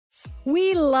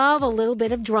We love a little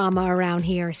bit of drama around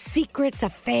here. Secrets,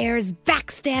 affairs,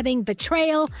 backstabbing,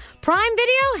 betrayal. Prime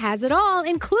Video has it all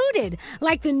included,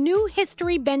 like the new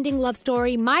history-bending love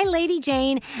story, My Lady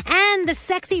Jane, and the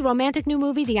sexy romantic new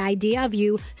movie, The Idea of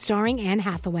You, starring Anne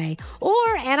Hathaway. Or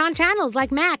add-on channels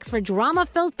like Max for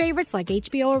drama-filled favorites like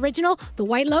HBO original, The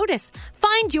White Lotus.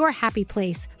 Find your happy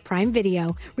place. Prime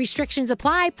Video. Restrictions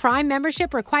apply. Prime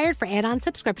membership required for add-on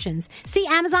subscriptions. See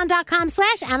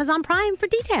Amazon.com/Amazon Prime for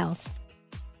details.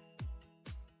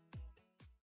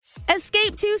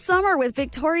 Escape to summer with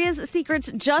Victoria's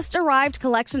Secret's just arrived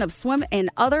collection of swim and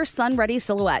other sun-ready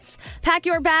silhouettes. Pack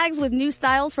your bags with new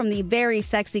styles from the Very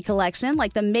Sexy collection,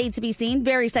 like the made-to-be-seen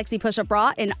Very Sexy push-up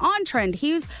bra, and on-trend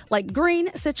hues like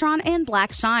green, citron, and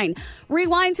black shine.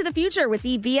 Rewind to the future with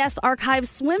the VS Archive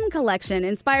swim collection,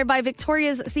 inspired by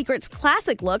Victoria's Secret's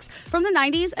classic looks from the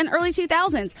 90s and early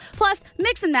 2000s. Plus,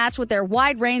 mix and match with their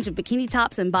wide range of bikini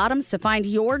tops and bottoms to find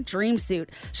your dream suit.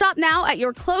 Shop now at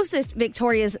your closest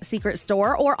Victoria's Secret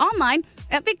store or online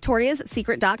at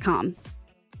victoriassecret.com.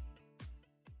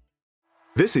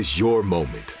 This is your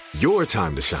moment, your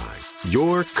time to shine,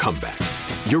 your comeback.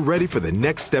 You're ready for the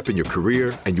next step in your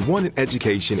career, and you want an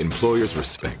education employers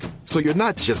respect. So you're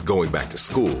not just going back to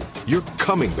school, you're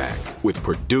coming back with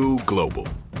Purdue Global.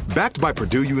 Backed by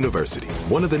Purdue University,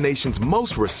 one of the nation's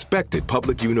most respected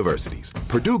public universities,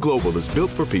 Purdue Global is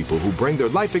built for people who bring their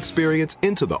life experience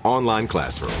into the online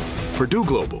classroom. Purdue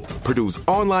Global, Purdue's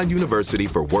online university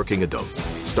for working adults.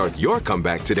 Start your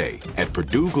comeback today at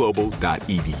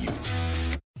purdueglobal.edu.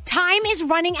 Time is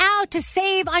running out to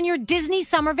save on your Disney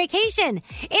summer vacation.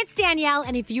 It's Danielle,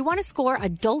 and if you want to score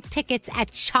adult tickets at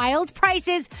child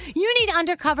prices, you need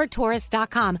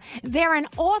UndercoverTourist.com. They're an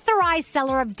authorized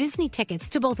seller of Disney tickets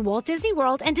to both Walt Disney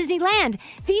World and Disneyland.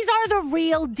 These are the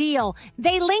real deal.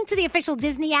 They link to the official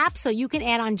Disney app so you can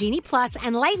add on Genie Plus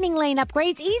and Lightning Lane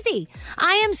upgrades easy.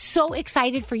 I am so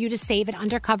excited for you to save at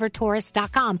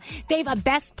UndercoverTourist.com. They've a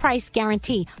best price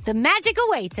guarantee. The magic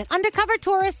awaits at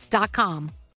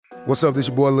UndercoverTourist.com. What's up? This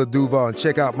your boy Lil Duval, and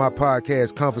check out my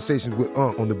podcast, Conversations with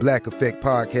Unc, on the Black Effect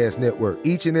Podcast Network.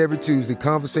 Each and every Tuesday,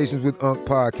 Conversations with Unc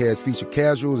podcast feature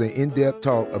casual and in-depth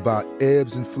talk about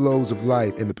ebbs and flows of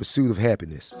life and the pursuit of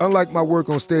happiness. Unlike my work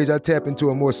on stage, I tap into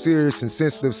a more serious and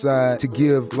sensitive side to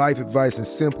give life advice and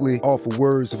simply offer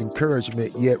words of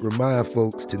encouragement, yet remind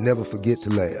folks to never forget to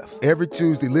laugh. Every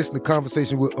Tuesday, listen to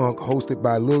Conversations with Unc, hosted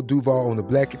by Lil Duval on the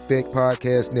Black Effect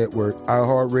Podcast Network,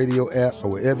 iHeartRadio app,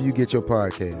 or wherever you get your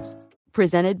podcasts.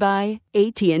 Presented by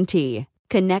AT&T.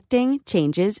 Connecting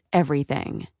changes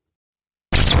everything.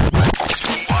 2,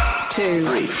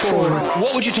 3, 4.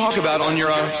 What would you talk about on your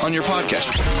podcast?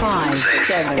 5,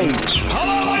 7, 8.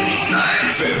 Hello,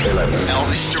 9, 10, 11.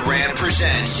 Elvis Duran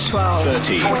presents 12,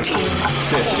 13, 14,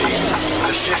 15.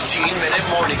 The 15-minute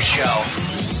morning show.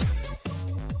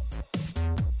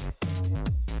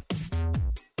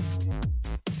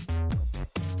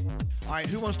 All right,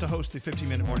 who wants to host the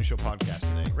 15-minute morning show podcast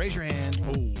today? Raise your hand.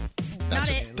 Oh,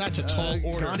 that's a tall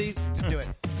order. Gandhi, do it.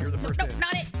 You're the first. No,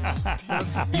 not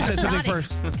it. You said something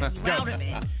first. Out of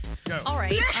it. Go. All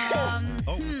right.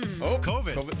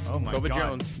 COVID. Oh my COVID God.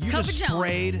 Jones. You COVID just Jones.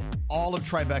 sprayed all of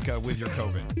Tribeca with your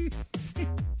COVID.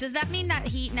 Does that mean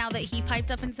that now that he piped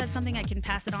up and said something, I can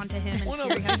pass it on to him and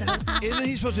steer him to host? Isn't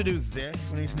he supposed to do this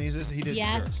when he sneezes? He did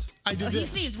Yes. this. I did He this.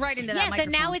 sneezed right into that Yes,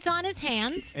 microphone. and now it's on his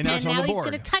hands, And now it's on the he's board.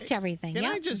 going to touch everything. Can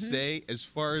Yep. I just say, as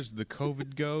far as the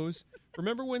COVID goes,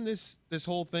 remember when this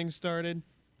whole thing started?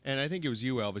 And I think it was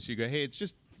you, Elvis. You go, hey, it's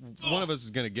just one of us is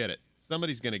going to get it.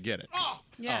 Somebody's going to get it.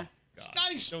 Yeah.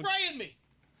 Scotty's spraying me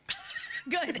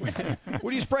Good.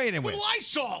 What are you spraying him with? with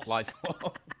Lysol.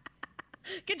 Lysol.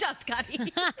 Good job,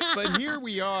 Scotty. But here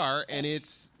we are, and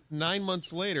it's 9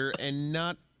 months later, and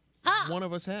not one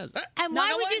of us has. And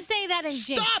why would you say that in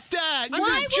jinx? Stop that.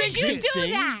 Why would you do jinxing.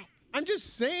 that? I'm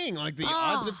just saying, like, the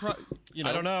odds of, I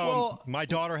don't know. Well- My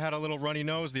daughter had a little runny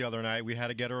nose the other night. We had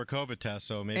to get her a COVID test,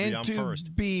 so maybe And I'm to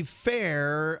first. be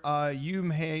fair, you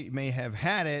may have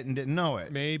had it and didn't know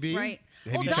it. Maybe. Right.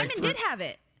 Have Well, you checked Diamond did have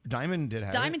it. Diamond did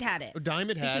have Diamond it. had it. Oh,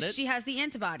 Diamond had Because it. she has the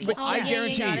antibodies. Well, I yeah,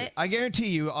 guarantee got you. it. I guarantee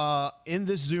you. In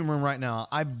this Zoom room right now,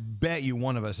 I bet you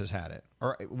one of us has had it,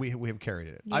 or we have carried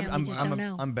it. Yeah, we just don't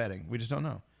know. I'm betting. We just don't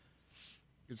know.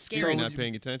 It's scary not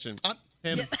paying attention.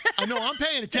 Tim. I know, I'm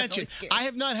paying attention. I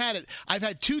have not had it. I've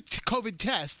had 2 COVID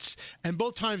tests, and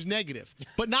both times negative,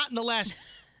 but not in the last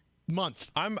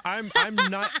month. I'm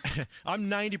not. I'm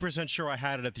 90% sure I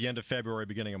had it at the end of February,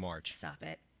 beginning of March. Stop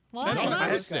it. What? That's what I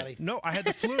was saying. No, I had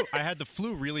the flu. I had the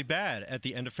flu really bad at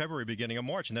the end of February, beginning of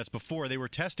March, and that's before they were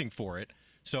testing for it.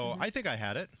 So I think I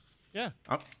had it. Yeah.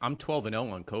 I'm 12 and 0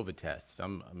 on COVID tests.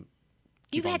 I'm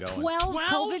You've on had going. 12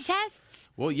 COVID tests?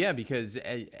 Well, yeah, because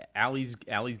Allie's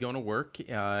going to work,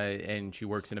 and she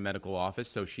works in a medical office,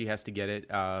 so she has to get it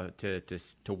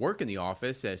to work in the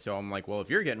office. So I'm like, well, if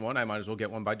you're getting one, I might as well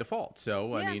get one by default.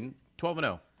 So, I mean,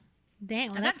 12-0.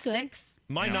 Damn, well, that's good. 6.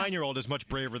 My 9-year-old is much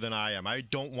braver than I am. I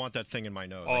don't want that thing in my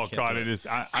nose. Oh, God, it is.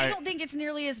 I don't think it's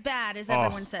nearly as bad as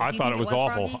everyone says. I You thought think it was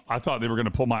awful. Froggy? I thought they were going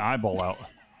to pull my eyeball out.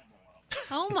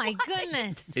 Oh, my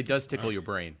goodness. It does tickle your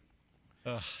brain.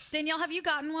 Danielle, have you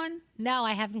gotten one? No,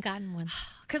 I haven't gotten one.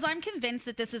 Because I'm convinced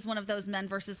that this is one of those men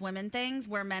versus women things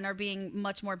where men are being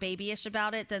much more babyish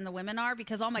about it than the women are,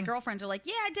 because all my girlfriends are like,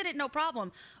 yeah, I did it, no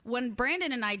problem. When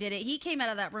Brandon and I did it, he came out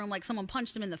of that room like someone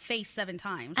punched him in the face 7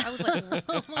 times. I was like,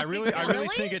 I really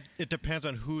think it depends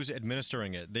on who's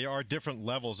administering it. There are different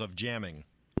levels of jamming.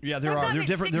 Yeah, there I've are. gotten There are it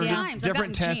different. 6 There are times. I've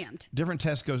different gotten tests. jammed. Different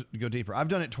tests go deeper. I've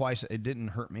done it twice. It didn't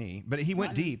hurt me, but he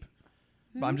went deep.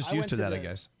 But I'm just I used to went that, to I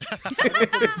guess.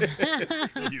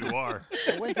 You are.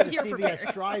 I went to the You're CVS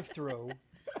prepared. drive-through,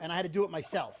 and I had to do it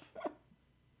myself.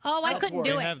 Oh, I That's couldn't worse.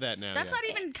 do They it. have that now. that's yeah. not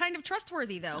even kind of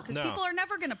trustworthy, though, because No. people are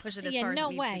never going to push it as Yeah, far no as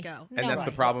it needs way. to go. And No that's the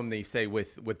way. problem they say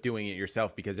with doing it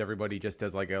yourself, because everybody just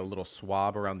does like a little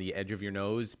swab around the edge of your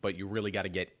nose, but you really got to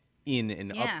get in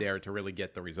and Yeah. up there to really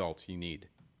get the results you need.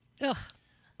 Ugh.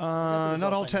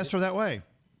 Not all tests are that way.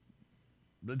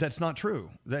 That's not true.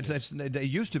 That's they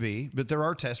used to be, but there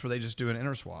are tests where they just do an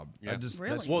inner swab. Yeah.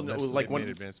 Really? Well, no, like They've when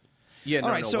made advancements. Yeah, no,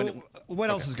 all right. no, So, when what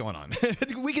else is going on?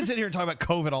 We can sit here and talk about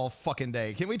COVID all fucking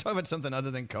day. Can we talk about something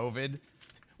other than COVID? What Did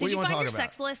do you want to find talk your about?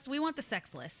 sex list? We want the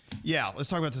sex list. Yeah, let's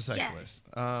talk about the sex Yes. list.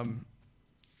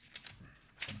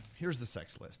 Here's the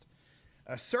sex list.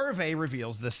 A survey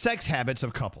reveals the sex habits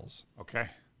of couples. Okay.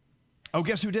 Oh,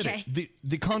 guess who did Okay. it?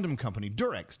 The condom company,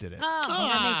 Durex, did it. Oh,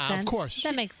 that makes sense. of course.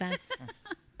 That makes sense.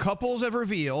 Couples have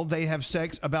revealed they have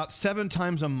sex about 7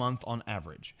 times a month on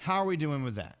average. How are we doing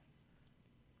with that?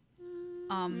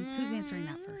 Who's answering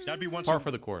that first? That'd be once. par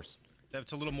for the course.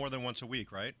 That's a little more than once a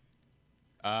week, right?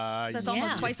 That's Yeah.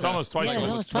 almost twice It's a week. almost twice Yeah, a week.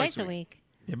 almost twice a week.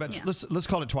 Yeah, but Yeah. let's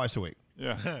call it twice a week.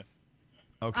 Yeah.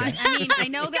 Okay. I mean, I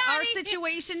know that our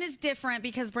situation is different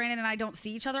because Brandon and I don't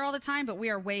see each other all the time, but we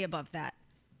are way above that.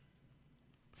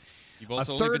 You've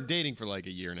also only been dating for like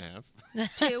a year and a half.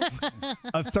 2.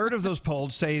 A third of those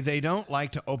polled say they don't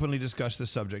like to openly discuss the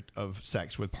subject of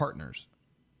sex with partners.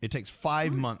 It takes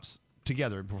 5 months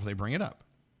together before they bring it up.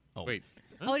 Wait.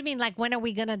 Oh, what do you mean? Like, when are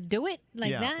we going to do it?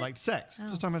 Like yeah, that? like sex. Oh.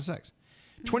 Just talking about sex.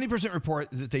 20% report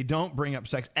that they don't bring up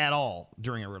sex at all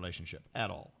during a relationship.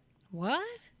 At all. What?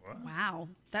 Wow.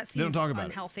 That They don't seems talk about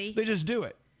unhealthy. it. They just do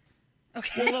it.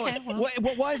 Okay.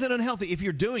 Why is that unhealthy? If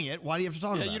you're doing it, why do you have to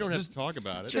talk Yeah, about it? you don't have to talk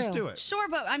about it. Just do it. Sure,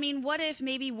 but I mean, what if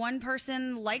maybe one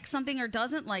person likes something or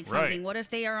doesn't like Right. something? What if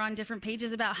they are on different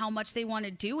pages about how much they want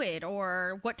to do it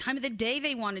or what time of the day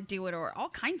they want to do it or all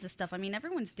kinds of stuff? I mean,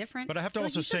 everyone's different. But I have to feel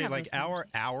also you should say, have like, those our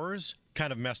hours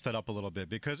kind of messed that up a little bit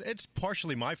because it's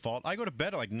partially my fault. I go to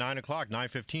bed at like 9 o'clock,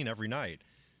 9:15 every night.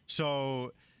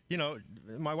 So, you know,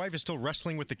 my wife is still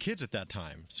wrestling with the kids at that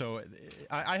time. So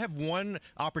I have one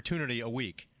opportunity a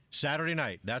week. Saturday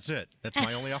night. That's it. That's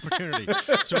my only opportunity.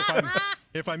 So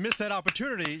if I miss that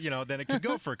opportunity, you know, then it could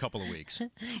go for a couple of weeks.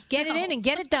 Get it in and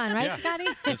get it done, right, Yeah. Scotty?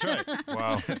 That's right.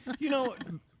 Wow. You know,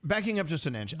 backing up just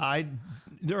an inch,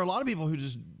 there are a lot of people who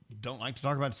just don't like to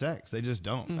talk about sex. They just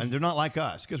don't. And they're not like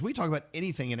us because we talk about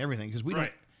anything and everything because we don't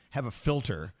Right. have a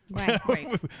filter. Right.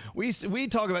 We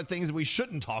talk about things that we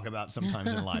shouldn't talk about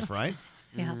sometimes in life, right?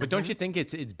 Yeah. But don't you think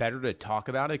it's better to talk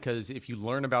about it? Because if you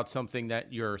learn about something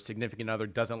that your significant other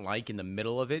doesn't like in the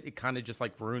middle of it, it kind of just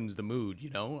like ruins the mood, you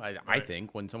know? I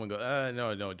think when someone goes,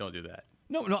 no, don't do that.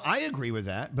 No, I agree with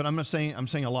that, but I'm saying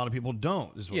a lot of people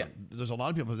don't. Yeah. There's a lot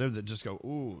of people there that just go,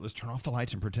 ooh, let's turn off the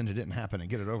lights and pretend it didn't happen and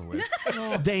get it over with.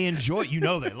 They enjoy it. You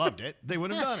know they loved it. They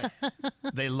wouldn't have done it.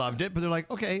 They loved it, but they're like,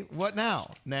 okay, what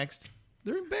now? Next.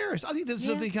 They're embarrassed. I think there's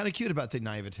something kind of cute about the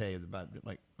naivete about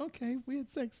like, okay, we had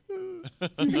sex.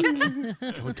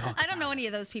 I don't know any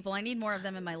of those people. I need more of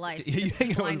them in my life. You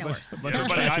think People it I was know a are bunch of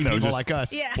Everybody I trashy know people just like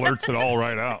us. Yeah. blurts it all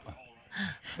right out.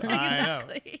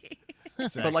 Exactly.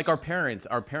 But like our parents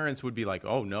would be like,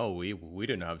 oh no, we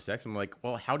didn't have sex. I'm like,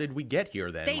 well, how did we get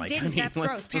here then? They like, didn't. That's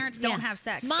gross. Parents don't have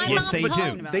sex. My Yes, mom they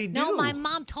told do. me. They No, do. my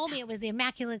mom told me it was the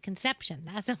Immaculate Conception.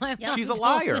 That's what my mom She's a told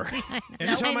liar. me.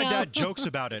 Anytime my I know. dad jokes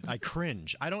about it, I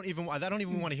cringe. I don't even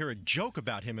want to hear a joke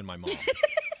about him and my mom.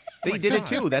 They did it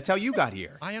too. That's how you got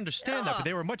here. I understand that, but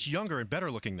they were much younger and better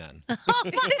looking then.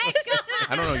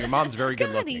 I don't know. Your mom's very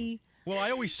good looking. Scotty. Well,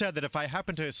 I always said that if I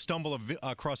happened to stumble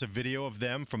across a video of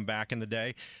them from back in the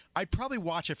day, I'd probably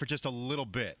watch it for just a little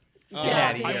bit. Get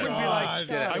out of I here.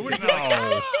 wouldn't be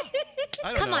like, I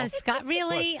don't Come know. on, Scott.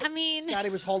 Really? I mean, Scotty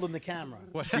was holding the camera.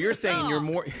 So you're saying you're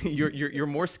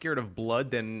more scared of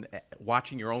blood than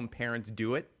watching your own parents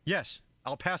do it? Yes,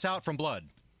 I'll pass out from blood.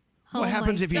 What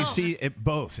happens if you see it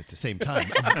both at the same time?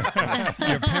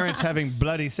 Your parents having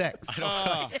bloody sex.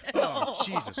 Oh,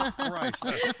 Jesus Christ.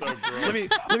 That's so gross.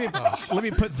 Let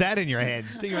me put that in your head.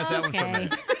 Think about that one for a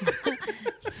minute.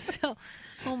 So,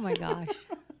 oh my gosh.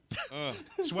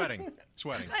 Sweating.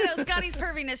 I know Scotty's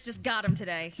perviness just got him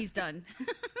today. He's done.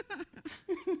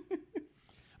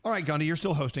 All right, Gandhi, you're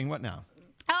still hosting. What now?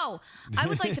 Oh, I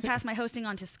would like to pass my hosting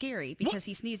on to Scary because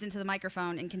he sneezed into the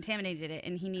microphone and contaminated it,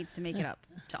 and he needs to make it up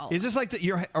to all. Is this like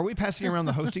that? Are we passing around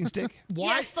the hosting stick? Why?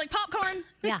 Yes, like popcorn.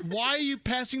 Yeah. Why are you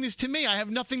passing this to me? I have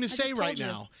nothing to say just right told you.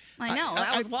 now. I know.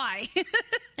 That was why.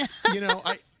 You know,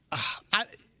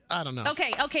 I don't know.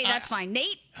 Okay, that's fine.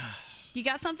 Nate, you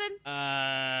got something?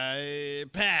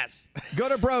 Pass. Go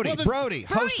to Brody. Well, Brody,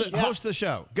 host Brody. host the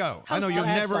show. Go. I know Host it. I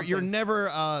have you're something.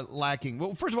 never lacking.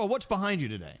 Well, first of all, what's behind you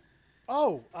today?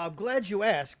 Oh, I'm glad you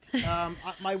asked.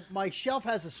 My shelf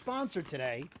has a sponsor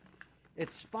today.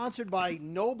 It's sponsored by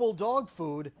Noble Dog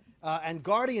Food and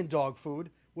Guardian Dog Food,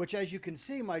 which, as you can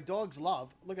see, my dogs love.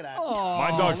 Look at that.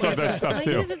 My dogs love that stuff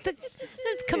too. This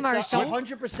commercial. It's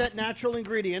 100% natural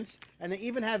ingredients, and they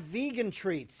even have vegan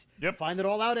treats. Yep. Find it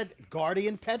all out at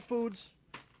Guardian Pet Foods.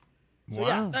 So,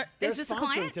 yeah, they're Is this a sponsoring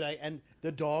client? today, and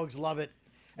the dogs love it.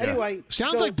 Anyway,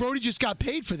 Sounds like Brody just got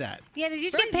paid for that. Yeah, did you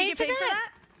Brody, get paid, did you get for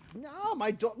that? No,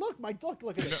 my dog.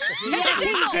 Look at this.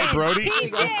 Hey, Brody. He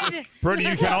did. Brody,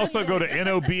 you can also go to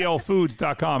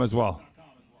noblfoods.com as well.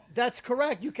 That's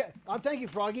correct. You can. Thank you,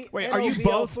 Froggy. Wait, are you NOBL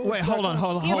both? Foods. Wait, hold on.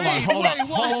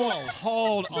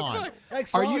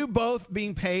 Thanks, Are Frog. you both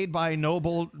being paid by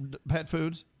Noble Pet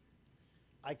Foods?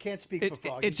 I can't speak for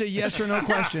Froggy. It's a yes or no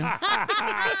question.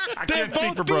 I can't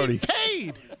speak for Brody.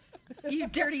 Paid. You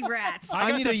dirty rats.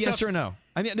 I need a yes or no.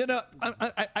 I need no.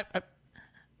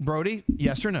 Brody,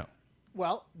 yes or no?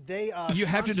 Well, they. You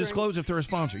have to sponsoring- disclose if they're a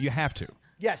sponsor. You have to.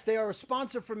 Yes, they are a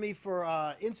sponsor for me for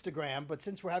Instagram, but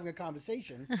since we're having a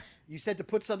conversation, you said to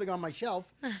put something on my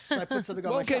shelf, so I put something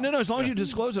on my Okay, shelf. no. As long as you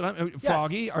disclose it.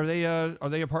 Froggy, are they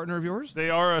a partner of yours? They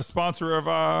are a sponsor of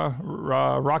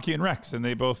Rocky and Rex, and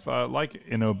they both like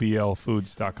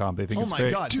noblfoods.com. They think Oh it's my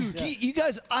great. God, dude! You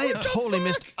guys, I have totally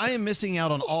missed. I am missing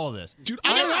out on all of this, Dude, I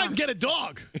gotta go out and get a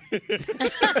dog.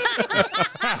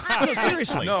 No,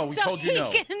 seriously. No, we told you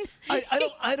no.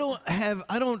 I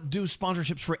don't do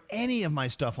sponsorships for any of my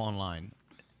stuff online.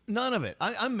 None of it.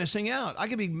 I'm missing out. I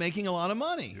could be making a lot of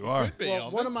money. You are.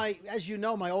 Well, one of my, as you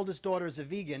know, my oldest daughter is a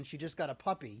vegan. She just got a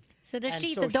puppy. So does And she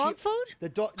eat so the dog food? The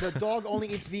dog only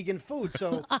eats vegan food.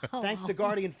 So thanks to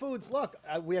Guardian Foods, look,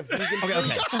 we have vegan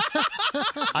Okay.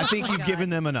 I think you've given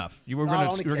them enough. We're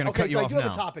gonna cut you off I do have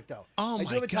now. a topic, though. Oh, I my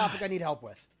do have a God. topic I need help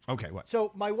with. Okay, what?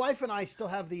 So my wife and I still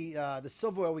have the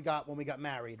silverware we got when we got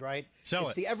married, right? Sell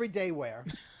it's it. the everyday wear.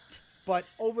 But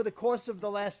over the course of the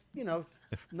last,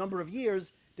 number of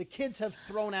years, the kids have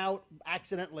thrown out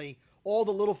accidentally all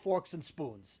the little forks and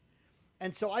spoons.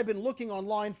 And so I've been looking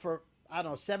online for,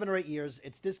 7 or 8 years.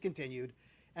 It's discontinued.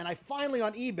 And I finally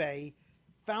on eBay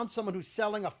found someone who's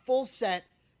selling a full set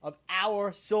of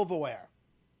our silverware.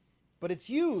 But it's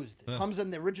used. It comes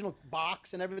in the original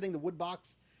box and everything, the wood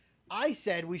box. I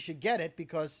said we should get it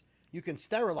because you can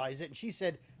sterilize it. And she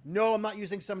said, no, I'm not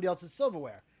using somebody else's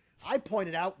silverware. I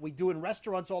pointed out we do in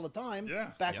restaurants all the time. Yeah.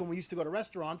 Back when we used to go to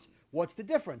restaurants. What's the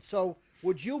difference? So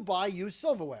would you buy used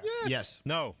silverware? Yes.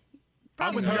 No.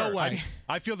 Probably I'm with no her. way.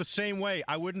 I feel the same way.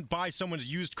 I wouldn't buy someone's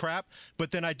used crap, but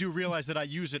then I do realize that I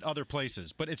use it other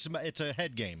places. But it's a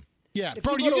head game. Yeah, If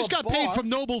Brody, you you go just to a got paid bar- from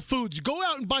Noble Foods. Go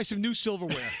out and buy some new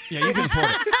silverware. Yeah, you can afford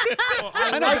it.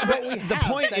 I like what we The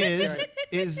have. point Thanks,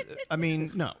 is, Gary. I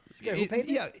mean, no. Scary. Who paid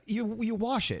me? Yeah, you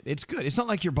wash it. It's good. It's not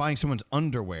like you're buying someone's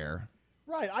underwear.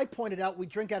 Right. I pointed out we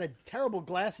drink out of terrible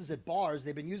glasses at bars.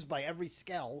 They've been used by every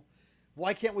skell.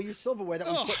 Why can't we use silverware that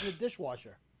we put in the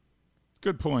dishwasher?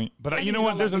 Good point. But And you know he's what?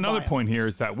 not There's letting me another buy 'em. point here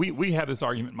is that we have this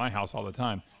argument in my house all the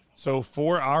time. So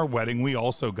for our wedding, we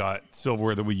also got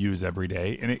silverware that we use every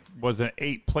day, and it was an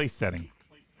 8 place setting.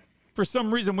 For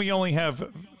some reason, we only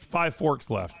have 5 forks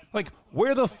left. Like,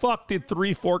 where the fuck did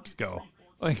 3 forks go?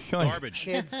 Like Garbage.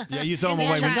 Kids. Yeah, you throw them And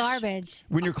away then the when, garbage.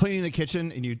 when you're cleaning the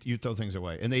kitchen and you throw things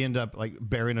away, and they end up like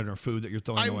burying it in food that you're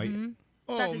throwing away.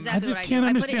 That's exactly just what I can't do.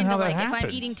 I put it understand into how that if I'm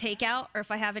happens. eating takeout or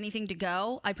if I have anything to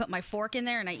go, I put my fork in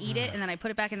there and I eat it, and then I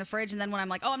put it back in the fridge. And then when I'm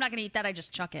like, oh, I'm not going to eat that, I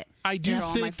just chuck it. I do They're all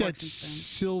my think that forks and spoons.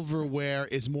 silverware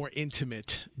is more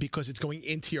intimate because it's going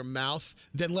into your mouth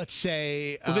than, let's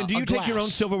say, Well, then, do a you take your own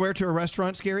glass. silverware to a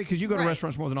restaurant, Scary? Because you go to Right.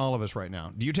 restaurants more than all of us right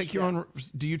now. Do you take your own?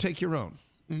 Do you take your own?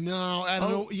 No, I don't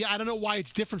know. Yeah, I don't know why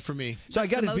it's different for me. So I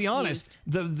got to be honest.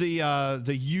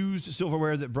 The used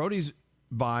silverware that Brody's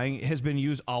buying has been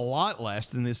used a lot less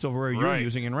than the silverware you're Right.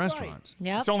 using in restaurants.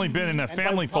 Yep. It's only been in a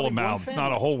family full of mouths,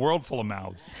 not a whole world full of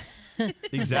mouths.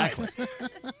 Exactly.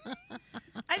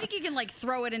 I think you can like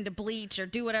throw it into bleach or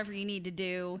do whatever you need to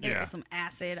do. Hit it Yeah. with some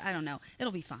acid. I don't know.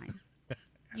 It'll be fine.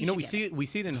 You know, should we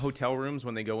see it in hotel rooms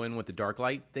when they go in with the dark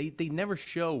light. They never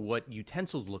show what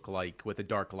utensils look like with a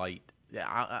dark light.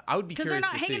 I would be Because curious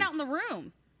they're not to hanging see. out in the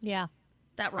room. Yeah.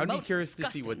 That I'd remote's be curious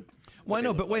disgusting. to see what. Well, I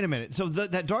know, but wait a minute. So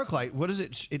that dark light, what is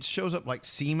it? It shows up like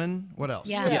semen. What else?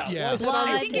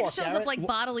 I think it shows up like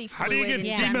bodily How fluid do you get in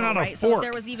semen general, on a right? So if fork?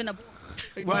 there was even a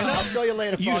Well, I'll show you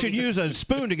later. You Foggy. should use a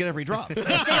spoon to get every drop.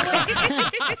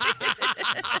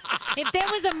 If there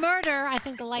was a murder, I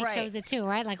think the light Right. shows it too,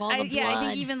 right? Like all the blood. I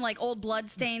think even like old blood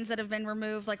stains that have been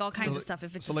removed, like all kinds of stuff.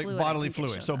 If it's So a like fluid, I bodily think it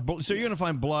fluid. shows So up. so you're gonna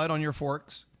find blood on your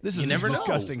forks. This You is never a know.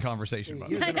 disgusting conversation. By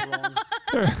the way. Using it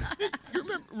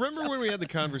wrong. Remember when we had the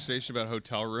conversation about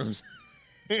hotel rooms?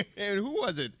 And who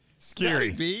was it? Scary.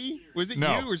 Scotty B? Was it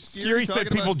No. you or Scary said talking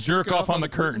people about jerk jerking off on the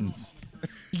curtains.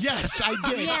 Yes, I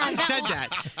did. Yeah, I that said one-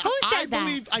 that. Who I said that?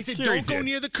 believe I said Scary don't go did.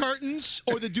 near the curtains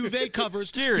or the duvet covers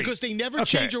Scary. because they never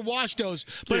Okay. change or wash those.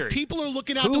 But Scary. if people are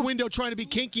looking out the window trying to be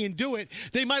kinky and do it,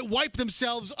 they might wipe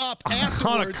themselves up On a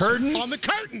afterwards curtain? on the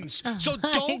curtains. So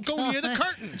don't go near the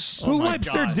curtains. Who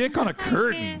wipes their dick on a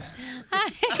curtain?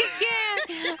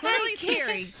 Clearly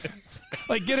scary.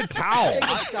 Like, get a towel.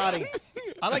 Scotty.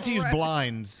 I like to use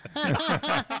blinds. Make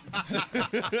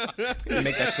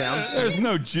that sound. There's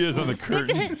no jizz on the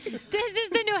curtain. This is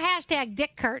the new hashtag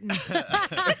Dick Curtain.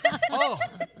 Oh,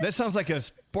 that sounds like a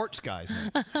sports guy's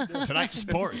name. Tonight's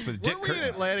sports with Dick Weren't we in Curtin.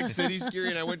 Atlantic City, Scary,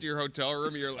 and I went to your hotel room,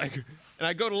 and you're like, and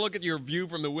I go to look at your view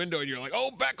from the window, and you're like,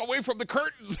 oh, back away from the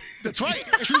curtains. That's right.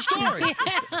 True story.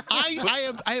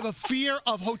 I have a fear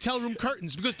of hotel room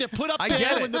curtains because they're put up I there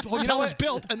get it. when the You know hotel what? is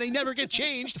built and they never get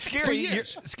changed. for Scary,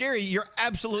 years. you're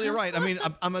absolutely right. I mean,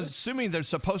 I'm assuming they're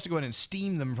supposed to go in and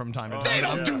steam them from time to time. They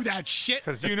don't do that shit.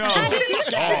 Because you know,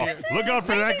 oh, look out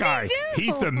for that guy.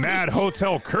 He's the mad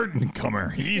hotel curtain comer.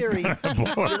 He's Scary. gonna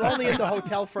blow You're it. only in the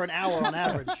hotel for an hour on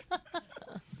average.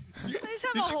 I just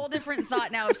have a whole different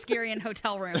thought now of scary in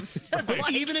hotel rooms. Just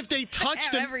like, Even if they touch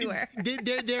them, everywhere.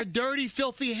 their dirty,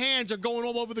 filthy hands are going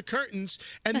all over the curtains,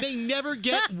 and they never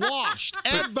get washed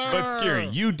ever. But Scary,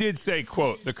 you did say,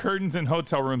 quote, the curtains in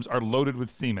hotel rooms are loaded with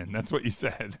semen. That's what you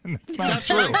said. And that's not That's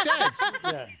true. what I said.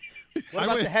 Yeah. What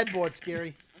about the headboard,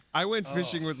 Scary? I went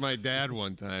fishing with my dad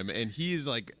one time, and he's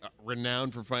like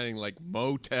renowned for finding like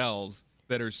motels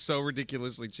that are so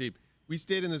ridiculously cheap. We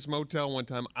stayed in this motel one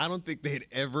time. I don't think they had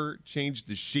ever changed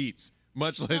the sheets,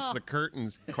 much less the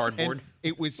curtains. Cardboard. And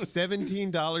it was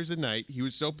 $17 a night. He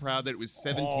was so proud that it was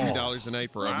 $17 a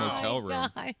night for a motel room.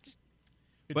 Gosh.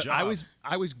 But I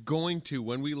was going to,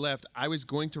 when we left, I was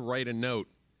going to write a note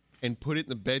and put it in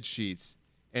the bed sheets.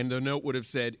 And the note would have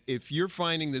said, if you're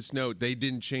finding this note, they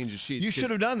didn't change the sheets. You 'cause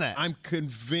should have done that. I'm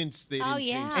convinced they didn't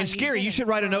change And Scary, you should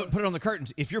write a note and put it on the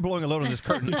curtains. If you're blowing a load on this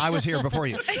curtain, I was here before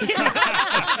you.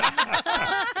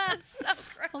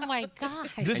 Oh my gosh.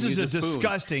 This is a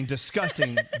disgusting,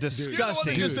 disgusting. You're the one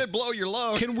that just said blow your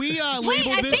load. Can we Wait,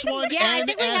 label I this think- one yeah, I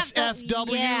think we have to-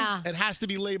 NSFW? yeah. It has to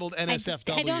be labeled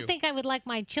NSFW. I don't think I would like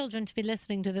my children to be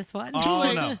listening to this one.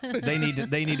 Oh no, they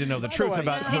need to know the truth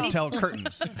about hotel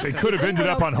curtains. They could have ended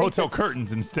up on else think hotel it's-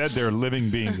 curtains. Instead, they're living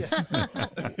beings.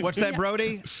 What's that,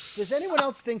 Brody? Does anyone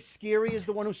else think Scary is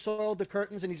the one who soiled the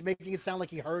curtains and he's making it sound like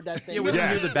he heard that thing? Yeah, we don't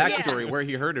Yes. hear the backstory where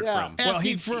he heard it Yeah. from. Well,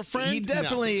 Asking for a friend? He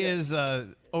definitely is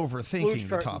overthinking the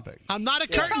curtain. topic. I'm not a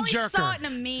They curtain probably jerker. saw it in a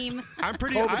meme. I'm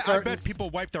pretty. COVID I bet curtains. people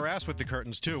wipe their ass with the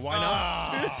curtains too. Why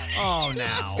not? Oh,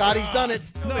 now. Scotty's done it.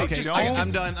 No, Okay, just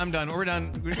I'm done. I'm done. We're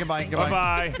done. Goodbye. Goodbye.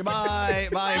 Bye-bye. Goodbye.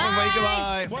 Bye. Everybody.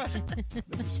 Goodbye. What?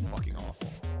 That was fucking awful.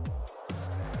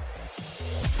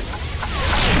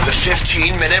 The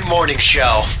 15-minute morning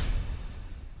show.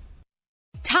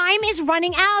 Time is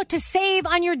running out to save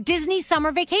on your Disney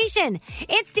summer vacation.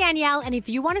 It's Danielle, and if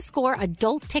you want to score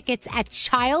adult tickets at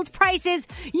child prices,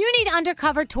 you need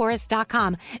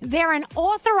UndercoverTourist.com. They're an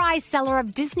authorized seller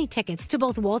of Disney tickets to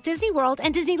both Walt Disney World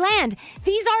and Disneyland.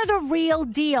 These are the real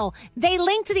deal. They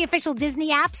link to the official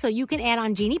Disney app so you can add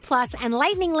on Genie Plus and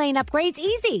Lightning Lane upgrades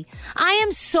easy. I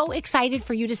am so excited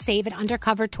for you to save at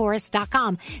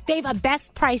UndercoverTourist.com. They've a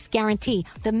best price guarantee.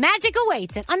 The magic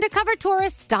awaits at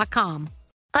UndercoverTourist.com.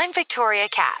 I'm Victoria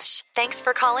Cash. Thanks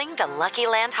for calling the Lucky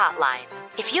Land Hotline.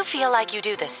 If you feel like you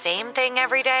do the same thing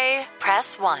every day,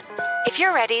 press 1. If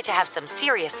you're ready to have some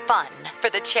serious fun for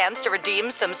the chance to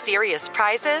redeem some serious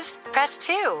prizes, press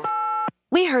 2.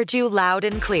 We heard you loud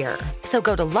and clear. So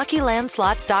go to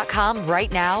LuckyLandSlots.com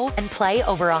right now and play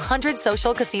over 100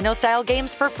 social casino-style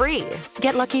games for free.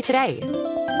 Get lucky today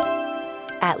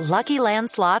at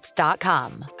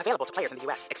LuckyLandSlots.com. Available to players in the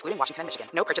U.S., excluding Washington and Michigan.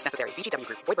 No purchase necessary. VGW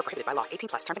Group. Void where prohibited by law.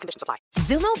 18+. Terms and conditions apply.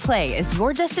 Xumo Play is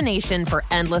your destination for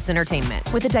endless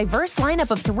entertainment. With a diverse lineup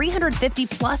of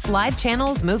 350-plus live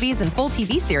channels, movies, and full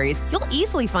TV series, you'll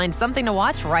easily find something to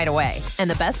watch right away. And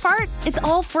the best part? It's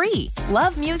all free.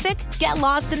 Love music? Get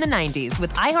lost in the 90s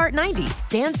with iHeart 90s.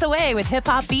 Dance away with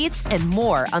hip-hop beats and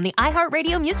more on the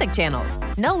iHeartRadio music channels.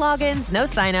 No logins, no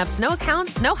signups, no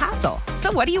accounts, no hassle.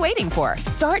 So what are you waiting for?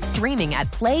 Start streaming at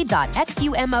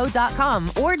play.xumo.com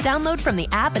or download from the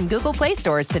app and Google Play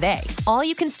stores today. All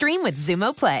you can stream with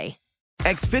Xumo Play.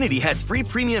 Xfinity has free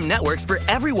premium networks for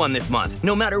everyone this month,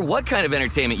 no matter what kind of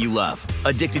entertainment you love.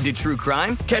 Addicted to true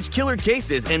crime? Catch killer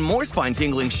cases and more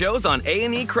spine-tingling shows on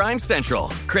A&E Crime Central.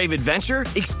 Crave adventure?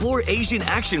 Explore Asian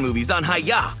action movies on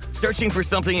Hi-Ya. Searching for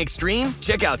something extreme?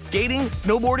 Check out skating,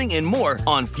 snowboarding, and more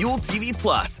on Fuel TV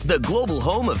Plus, the global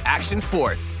home of action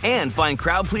sports. And find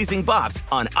crowd-pleasing bops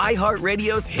on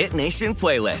iHeartRadio's Hit Nation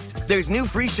playlist. There's new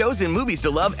free shows and movies to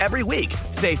love every week.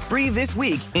 Say free this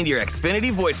week in your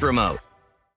Xfinity voice remote.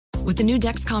 With the new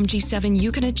Dexcom G7,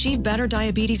 you can achieve better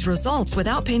diabetes results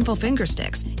without painful finger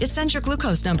sticks. It sends your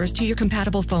glucose numbers to your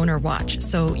compatible phone or watch,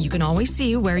 so you can always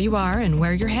see where you are and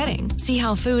where you're heading. See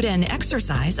how food and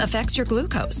exercise affects your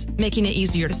glucose, making it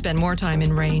easier to spend more time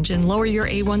in range and lower your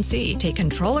A1C. Take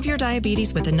control of your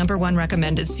diabetes with the #1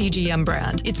 recommended CGM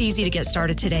brand. It's easy to get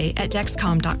started today at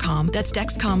Dexcom.com. That's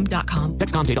Dexcom.com.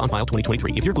 Dexcom data on file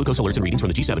 2023. If your glucose alerts and readings from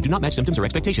the G7 do not match symptoms or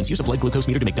expectations, use a blood glucose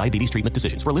meter to make diabetes treatment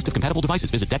decisions. For a list of compatible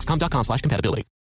devices, visit Dexcom.com/compatibility.